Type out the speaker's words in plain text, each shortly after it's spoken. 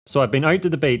So I've been out to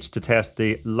the beach to test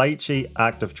the Litchi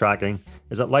active tracking.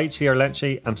 Is it Litchi or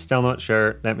Litchi? I'm still not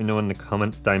sure. Let me know in the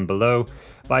comments down below.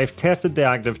 But I've tested the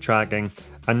active tracking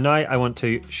and now I want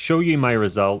to show you my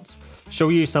results, show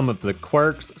you some of the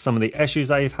quirks, some of the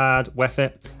issues I've had with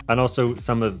it, and also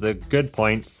some of the good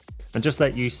points, and just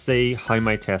let you see how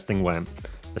my testing went.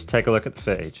 Let's take a look at the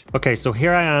footage. Okay, so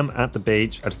here I am at the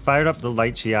beach. I'd fired up the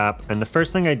Litchi app and the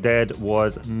first thing I did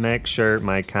was make sure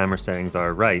my camera settings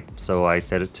are right. So I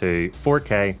set it to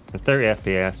 4K and 30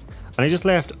 FPS and I just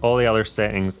left all the other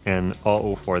settings in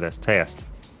auto for this test.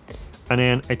 And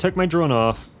then I took my drone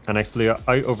off and I flew out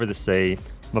over the sea.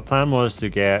 My plan was to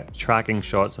get tracking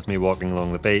shots of me walking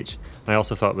along the beach. I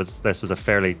also thought this was a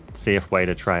fairly safe way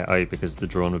to try it out because the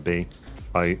drone would be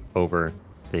out over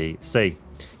the sea.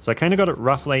 So I kind of got it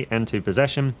roughly into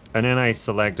position and then I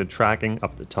selected tracking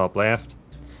up the top left.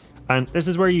 And this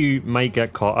is where you might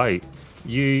get caught out.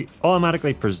 You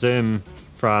automatically presume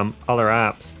from other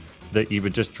apps that you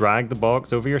would just drag the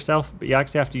box over yourself, but you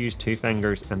actually have to use two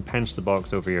fingers and pinch the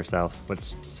box over yourself,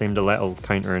 which seemed a little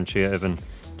counterintuitive and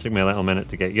took me a little minute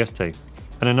to get used to.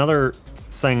 And another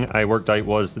thing I worked out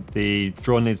was that the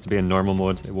drone needs to be in normal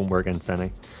mode, it won't work in Cine.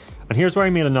 And here's where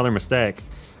I made another mistake.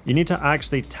 You need to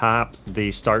actually tap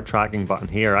the start tracking button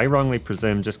here. I wrongly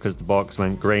presumed just because the box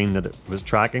went green that it was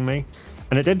tracking me.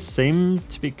 And it did seem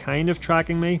to be kind of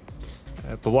tracking me.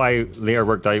 But what I later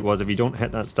worked out was if you don't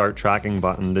hit that start tracking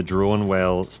button, the drone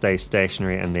will stay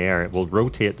stationary in the air. It will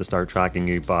rotate to start tracking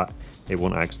you, but it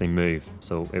won't actually move.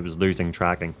 So it was losing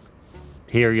tracking.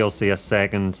 Here you'll see a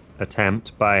second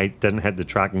attempt, but I didn't hit the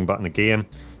tracking button again.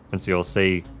 And so you'll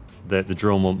see that the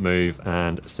drone won't move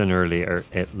and sooner or later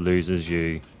it loses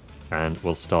you and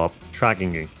will stop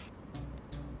tracking you.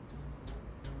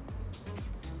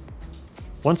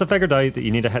 Once I figured out that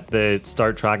you need to hit the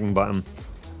start tracking button,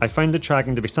 I found the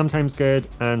tracking to be sometimes good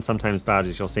and sometimes bad,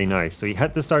 as you'll see now. So you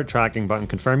hit the start tracking button,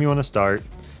 confirm you want to start,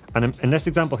 and in this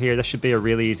example here, this should be a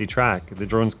really easy track. The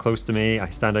drone's close to me, I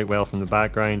stand out well from the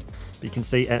background, but you can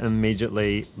see it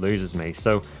immediately loses me.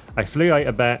 So I flew out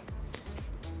a bit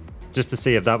just to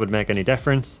see if that would make any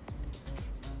difference.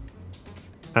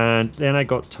 And then I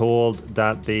got told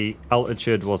that the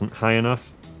altitude wasn't high enough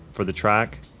for the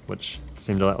track, which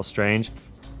seemed a little strange.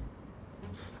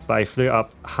 But I flew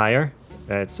up higher,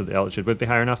 so the altitude would be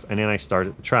higher enough, and then I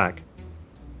started the track.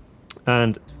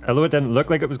 And although it didn't look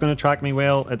like it was going to track me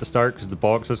well at the start because the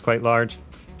box was quite large,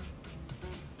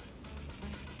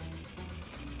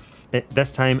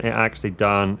 this time it actually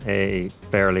done a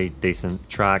fairly decent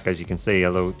track, as you can see.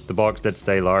 Although the box did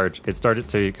stay large, it started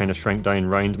to kind of shrink down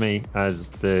around me as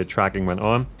the tracking went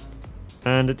on,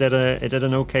 and it did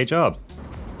an okay job.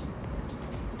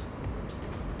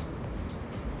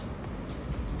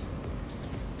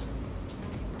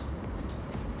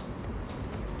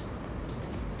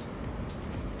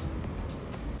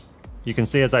 You can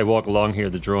see as I walk along here,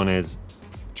 the drone is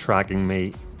tracking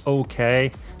me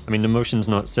okay. I mean, the motion's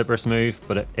not super smooth,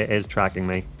 but it is tracking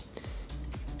me.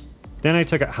 Then I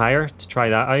took it higher to try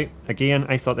that out. Again,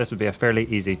 I thought this would be a fairly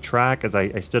easy track as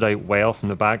I stood out well from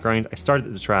the background. I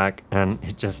started the track and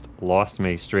it just lost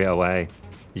me straight away.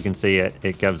 You can see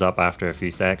it gives up after a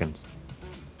few seconds.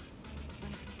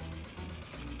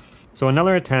 So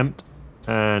another attempt,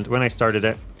 and when I started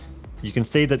it, you can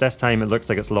see that this time it looks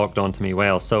like it's locked onto me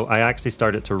well. So I actually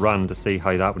started to run to see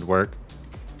how that would work.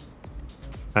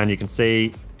 And you can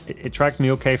see it tracks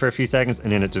me okay for a few seconds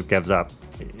and then it just gives up.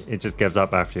 It just gives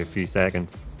up after a few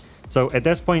seconds. So at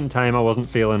this point in time, I wasn't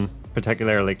feeling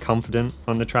particularly confident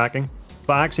on the tracking.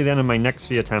 But actually then in my next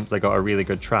few attempts, I got a really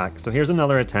good track. So here's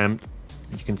another attempt.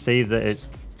 You can see that it's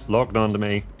locked onto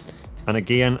me. And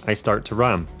again, I start to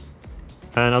run.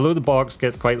 And although the box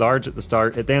gets quite large at the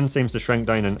start, it then seems to shrink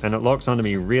down and it locks onto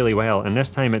me really well. And this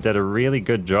time it did a really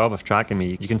good job of tracking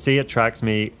me. You can see it tracks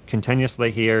me continuously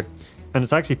here. And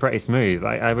it's actually pretty smooth.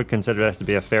 I would consider this to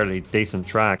be a fairly decent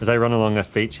track. As I run along this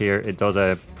beach here, it does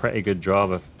a pretty good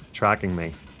job of tracking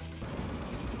me.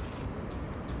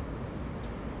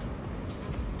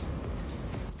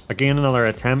 Again, another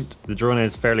attempt. The drone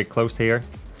is fairly close here.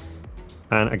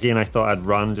 And again, I thought I'd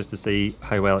run just to see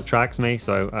how well it tracks me.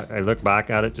 So I look back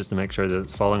at it just to make sure that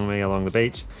it's following me along the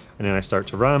beach. And then I start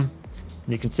to run.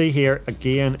 And you can see here,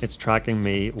 again, it's tracking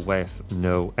me with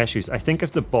no issues. I think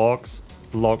if the box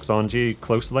locks onto you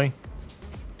closely,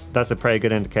 that's a pretty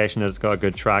good indication that it's got a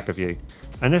good track of you.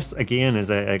 And this, again,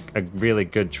 is a really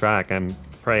good track. I'm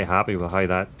pretty happy with how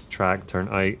that track turned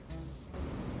out.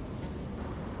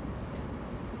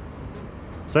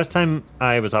 So this time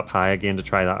I was up high again to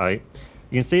try that out.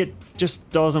 You can see it just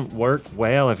doesn't work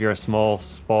well if you're a small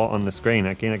spot on the screen.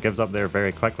 Again, it gives up there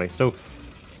very quickly. So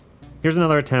Here's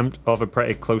another attempt of a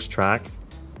pretty close track,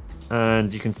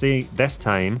 and you can see this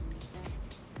time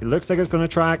it looks like it's going to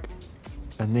track,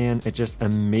 and then it just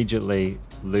immediately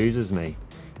loses me.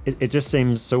 It just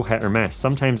seems so hit or miss.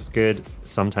 Sometimes it's good,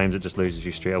 sometimes it just loses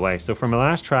you straight away. So for my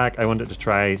last track, I wanted to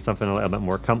try something a little bit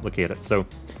more complicated. So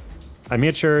I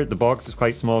made sure the box is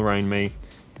quite small around me.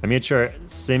 I made sure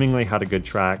it seemingly had a good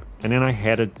track, and then I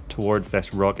headed towards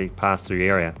this rocky pass-through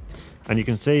area. And you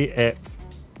can see it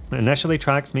initially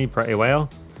tracks me pretty well.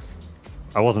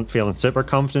 I wasn't feeling super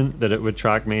confident that it would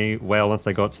track me well once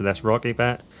I got to this rocky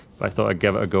bit, but I thought I'd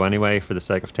give it a go anyway for the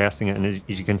sake of testing it. And as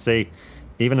you can see,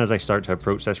 even as I start to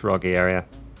approach this rocky area,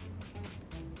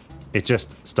 it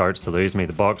just starts to lose me.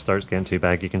 The box starts getting too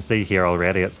big. You can see here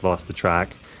already it's lost the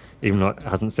track. Even though it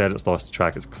hasn't said it's lost the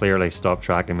track, it's clearly stopped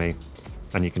tracking me.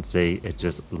 And you can see it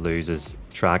just loses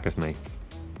track of me.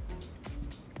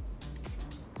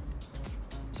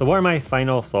 So what are my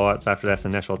final thoughts after this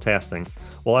initial testing?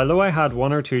 Well, although I had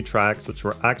 1 or 2 tracks which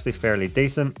were actually fairly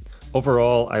decent,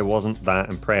 overall I wasn't that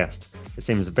impressed. It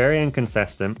seems very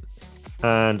inconsistent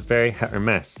and very hit or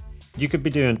miss. You could be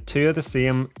doing 2 of the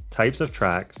same types of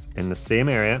tracks in the same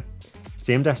area,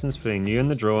 same distance between you and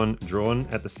the drone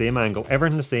at the same angle,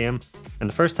 everything the same, and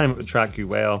the first time it would track you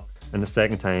well, and the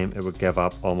second time it would give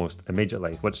up almost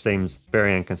immediately, which seems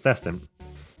very inconsistent.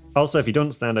 Also, if you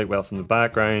don't stand out well from the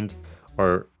background,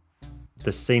 or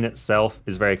the scene itself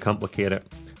is very complicated,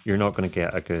 you're not going to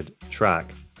get a good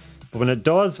track. But when it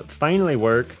does finally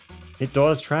work, it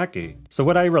does track you. So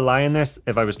would I rely on this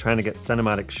if I was trying to get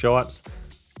cinematic shots?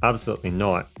 Absolutely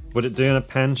not. Would it do in a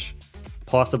pinch?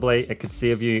 Possibly. It could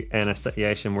save you in a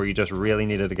situation where you just really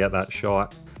needed to get that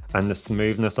shot and the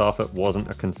smoothness of it wasn't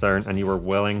a concern and you were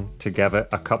willing to give it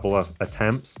a couple of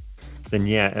attempts, then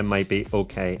yeah, it might be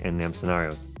okay in them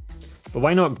scenarios. But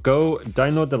why not go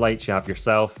download the Litchi app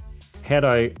yourself, head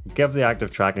out, give the active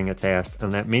tracking a test,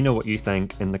 and let me know what you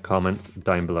think in the comments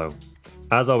down below.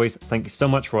 As always, thank you so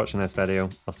much for watching this video.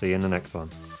 I'll see you in the next one.